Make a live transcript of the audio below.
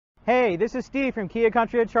Hey, this is Steve from Kia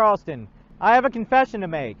Country of Charleston. I have a confession to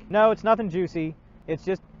make. No, it's nothing juicy. It's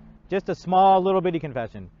just a small little bitty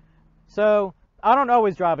confession. So, I don't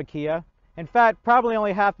always drive a Kia. In fact, probably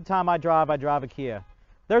only half the time I drive a Kia.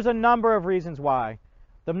 There's a number of reasons why.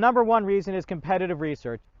 The number one reason is competitive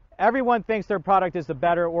research. Everyone thinks their product is the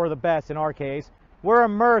better or the best in our case. We're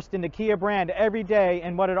immersed in the Kia brand every day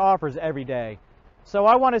and what it offers every day. So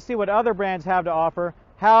I want to see what other brands have to offer,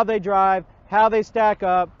 how they drive, how they stack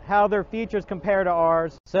up, how their features compare to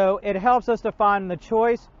ours. So it helps us to find the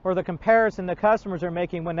choice or the comparison the customers are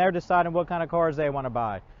making when they're deciding what kind of cars they want to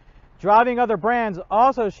buy. Driving other brands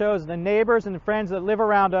also shows the neighbors and friends that live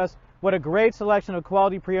around us what a great selection of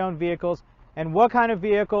quality pre-owned vehicles and what kind of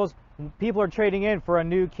vehicles people are trading in for a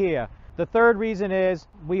new Kia. The third reason is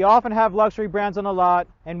we often have luxury brands on the lot,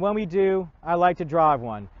 and when we do, I like to drive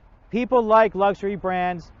one. People like luxury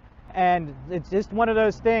brands, and it's just one of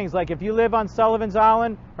those things. Like if you live on Sullivan's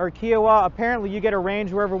Island or Kiowa, apparently you get a Range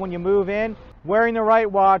Rover when you move in. Wearing the right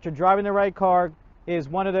watch or driving the right car is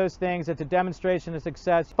one of those things that's a demonstration of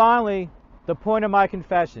success. Finally, the point of my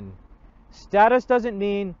confession. Status doesn't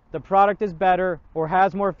mean the product is better or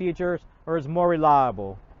has more features or is more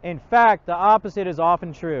reliable. In fact, the opposite is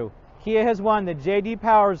often true. Kia has won the J.D.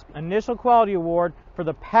 Power's Initial Quality Award for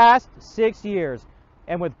the past 6 years.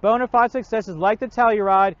 And with bona fide successes like the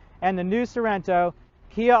Telluride and the new Sorento,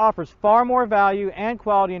 Kia offers far more value and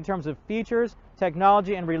quality in terms of features,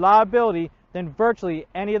 technology, and reliability than virtually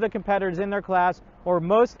any of the competitors in their class or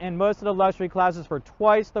most of the luxury classes for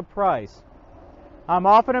twice the price. I'm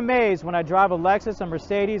often amazed when I drive a Lexus, a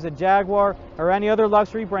Mercedes, a Jaguar, or any other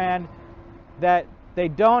luxury brand that they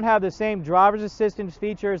don't have the same driver's assistance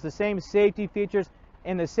features, the same safety features,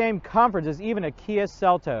 and the same comforts as even a Kia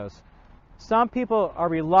Seltos. Some people are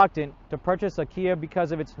reluctant to purchase a Kia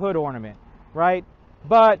because of its hood ornament, right?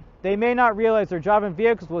 But they may not realize they're driving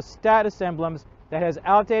vehicles with status emblems that has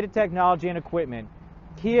outdated technology and equipment.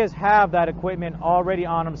 Kias have that equipment already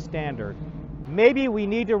on them standard. Maybe we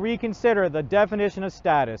need to reconsider the definition of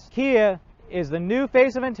status. Kia is the new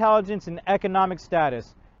face of intelligence and economic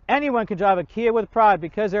status. Anyone can drive a Kia with pride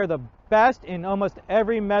because they're the best in almost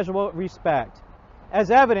every measurable respect. As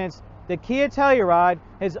evidence, the Kia Telluride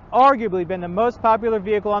has arguably been the most popular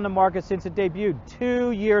vehicle on the market since it debuted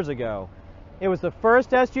 2 years ago. It was the first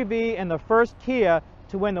SUV and the first Kia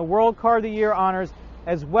to win the World Car of the Year honors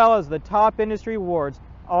as well as the top industry awards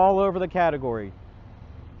all over the category.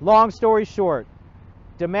 Long story short,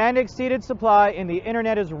 demand exceeded supply and the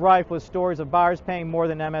internet is rife with stories of buyers paying more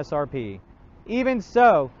than MSRP. Even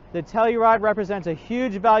so, the Telluride represents a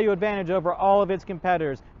huge value advantage over all of its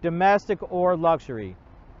competitors, domestic or luxury.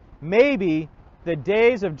 Maybe the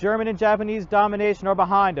days of German and Japanese domination are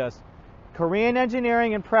behind us. Korean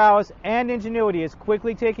engineering and prowess and ingenuity is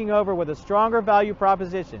quickly taking over with a stronger value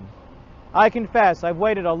proposition. I confess, I've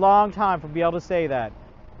waited a long time to be able to say that.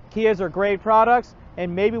 Kias are great products,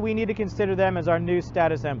 and maybe we need to consider them as our new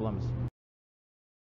status emblems.